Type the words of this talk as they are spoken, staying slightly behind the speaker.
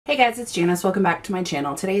Hey guys, it's Janice. Welcome back to my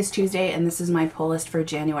channel. Today is Tuesday and this is my pull list for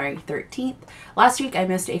January 13th. Last week I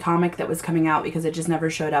missed a comic that was coming out because it just never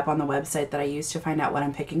showed up on the website that I used to find out what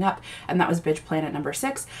I'm picking up, and that was Bitch Planet number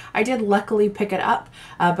 6. I did luckily pick it up,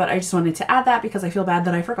 but I just wanted to add that because I feel bad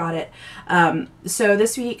that I forgot it. So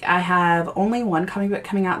this week I have only one comic book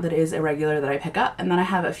coming out that is a regular that I pick up, and then I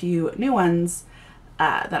have a few new ones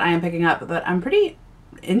that I am picking up that I'm pretty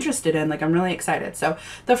interested in. Like, I'm really excited. So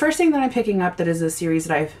the first thing that I'm picking up that is a series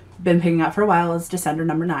that I've been picking up for a while is Descender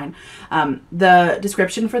number 9. The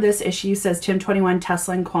description for this issue says Tim 21,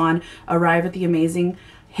 Tesla, and Quan arrive at the amazing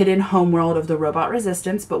hidden homeworld of the robot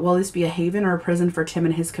resistance, but will this be a haven or a prison for Tim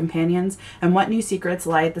and his companions? And what new secrets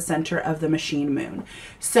lie at the center of the machine moon?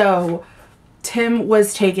 So Tim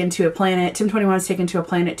was taken to a planet. Tim 21 was taken to a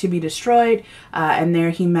planet to be destroyed, and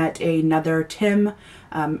there he met another Tim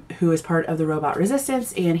who is part of the robot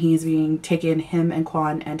resistance, and he's being taken, him and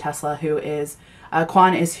Quan and Tesla, who is,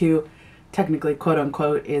 Quan is who technically, quote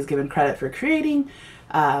unquote, is given credit for creating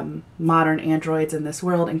modern androids in this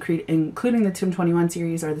world, including the Tim 21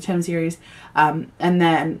 series, or the Tim series. And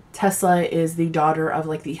then Tesla is the daughter of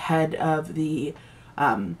like the head of the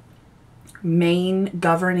main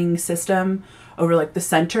governing system over like the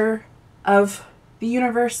center of the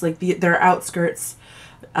universe, like their outskirts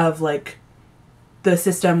of like the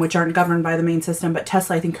system, which aren't governed by the main system. But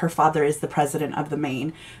Tesla, I think her father is the president of the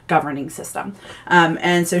main governing system.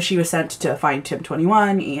 And so she was sent to find Tim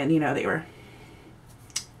 21, and, you know, they were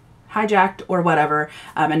hijacked or whatever.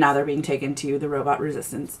 And now they're being taken to the robot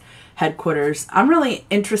resistance headquarters. I'm really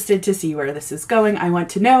interested to see where this is going. I want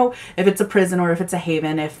to know if it's a prison or if it's a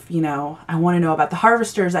haven. If, you know, I want to know about the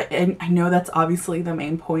harvesters. I know that's obviously the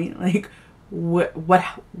main point. Like, what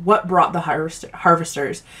brought the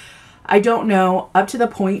harvesters? I don't know, up to the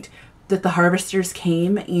point that the harvesters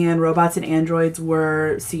came and robots and androids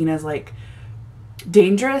were seen as like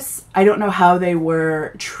dangerous. I don't know how they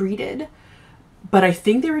were treated, but I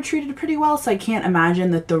think they were treated pretty well. So I can't imagine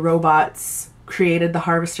that the robots created the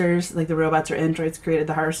harvesters, like the robots or androids created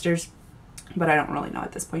the harvesters. But I don't really know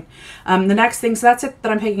at this point. The next thing, so that's it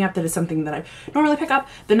that I'm picking up. That is something that I normally pick up.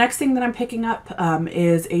 The next thing that I'm picking up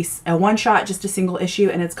is a one-shot, just a single issue,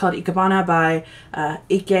 and it's called Ikebana by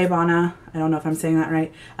Ikebana. I don't know if I'm saying that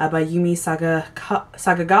right. By Yumi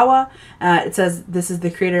Sagagawa. It says, this is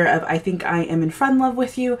the creator of I Think I Am in Friend Love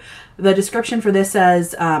With You. The description for this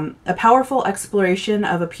says, a powerful exploration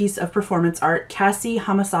of a piece of performance art, Cassie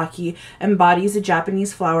Hamasaki embodies a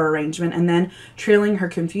Japanese flower arrangement, and then, trailing her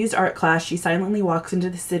confused art class, she silently walks into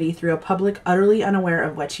the city through a public utterly unaware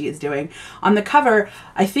of what she is doing. On the cover,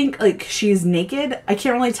 I think like she's naked. I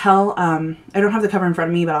can't really tell. I don't have the cover in front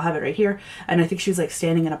of me, but I'll have it right here. And I think she's like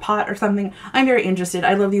standing in a pot or something. I'm very interested.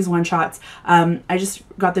 I love these one-shots. I just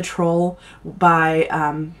got The Troll by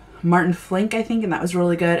Martin Flink, I think, and that was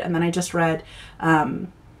really good. And then I just read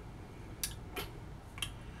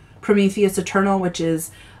Prometheus Eternal, which is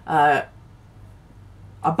a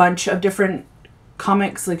bunch of different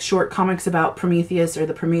comics, like short comics about Prometheus or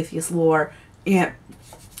the Prometheus lore, and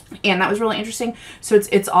that was really interesting. So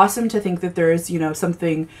it's awesome to think that there's, you know,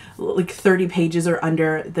 something like 30 pages or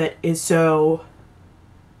under that is so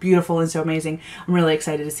beautiful and so amazing. I'm really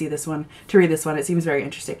excited to see this one, to read this one. It seems very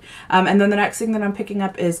interesting. And then the next thing that I'm picking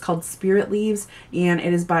up is called Spirit Leaves, and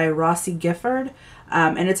it is by Rossi Gifford.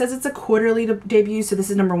 And it says it's a quarterly debut, so this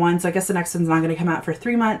is number 1, so I guess the next one's not going to come out for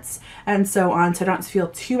 3 months, and so on, so I don't feel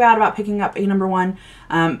too bad about picking up a number 1.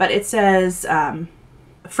 But it says,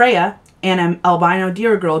 Freya, an albino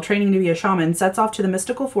deer girl training to be a shaman, sets off to the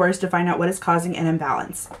mystical forest to find out what is causing an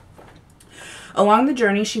imbalance. Along the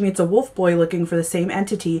journey, she meets a wolf boy looking for the same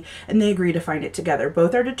entity, and they agree to find it together.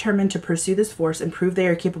 Both are determined to pursue this force and prove they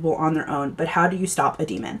are capable on their own, but how do you stop a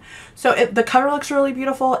demon? So the cover looks really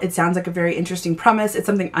beautiful. It sounds like a very interesting premise. It's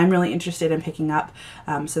something I'm really interested in picking up,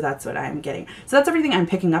 so that's what I'm getting. So that's everything I'm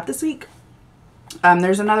picking up this week.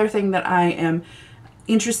 There's another thing that I am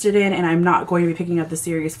interested in, and I'm not going to be picking up the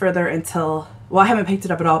series further until, well, I haven't picked it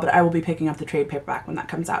up at all, but I will be picking up the trade paperback when that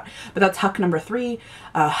comes out. But that's Huck number 3.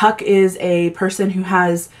 Huck is a person who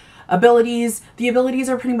has abilities. The abilities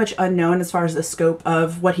are pretty much unknown as far as the scope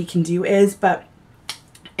of what he can do is, but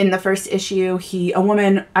in the first issue, a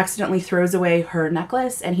woman accidentally throws away her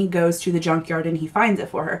necklace, and he goes to the junkyard and he finds it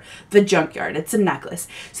for her. The junkyard, it's a necklace.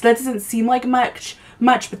 So that doesn't seem like much,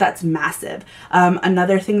 but that's massive.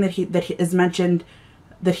 Another thing that he is mentioned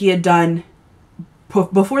that he had done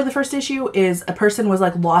before the first issue is a person was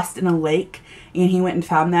like lost in a lake, and he went and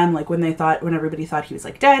found them like when everybody thought he was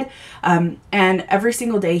like dead. And every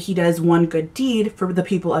single day he does one good deed for the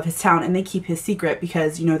people of his town, and they keep his secret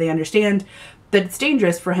because, you know, they understand that it's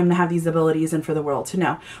dangerous for him to have these abilities and for the world to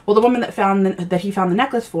know. Well, the woman that he found the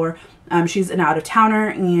necklace for, she's an out-of-towner,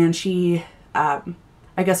 and she,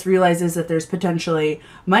 I guess, realizes that there's potentially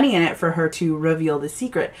money in it for her to reveal the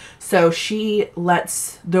secret. So she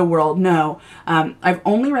lets the world know. I've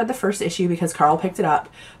only read the first issue because Carl picked it up,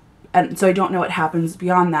 and so I don't know what happens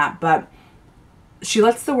beyond that, but she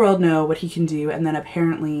lets the world know what he can do, and then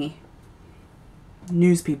apparently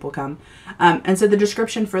news people come. And so the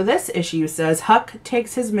description for this issue says, Huck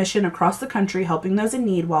takes his mission across the country helping those in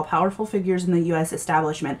need while powerful figures in the U.S.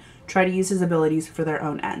 establishment try to use his abilities for their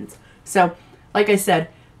own ends. So, like I said,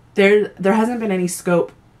 there hasn't been any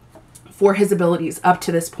scope for his abilities up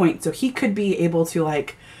to this point. So he could be able to,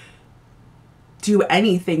 like, do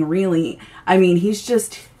anything, really. I mean,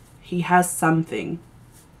 he has something.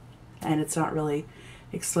 And it's not really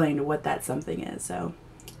explained what that something is, so...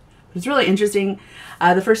 It's really interesting.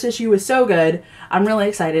 The first issue was so good. I'm really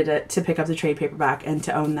excited to pick up the trade paperback and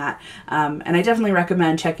to own that. And I definitely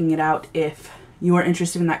recommend checking it out if you are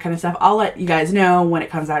interested in that kind of stuff. I'll let you guys know when it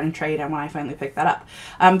comes out in trade and when I finally pick that up.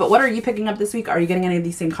 But what are you picking up this week? Are you getting any of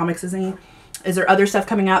these same comics as me? Is there other stuff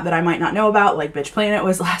coming out that I might not know about, like Bitch Planet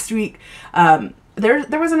was last week? There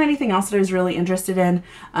wasn't anything else that I was really interested in.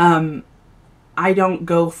 I don't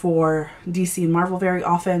go for DC and Marvel very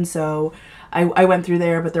often, so I went through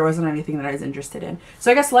there, but there wasn't anything that I was interested in.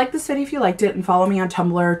 So I guess like this video if you liked it, and follow me on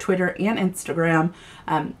Tumblr, Twitter, and Instagram.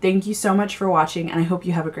 Thank you so much for watching, and I hope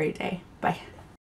you have a great day. Bye.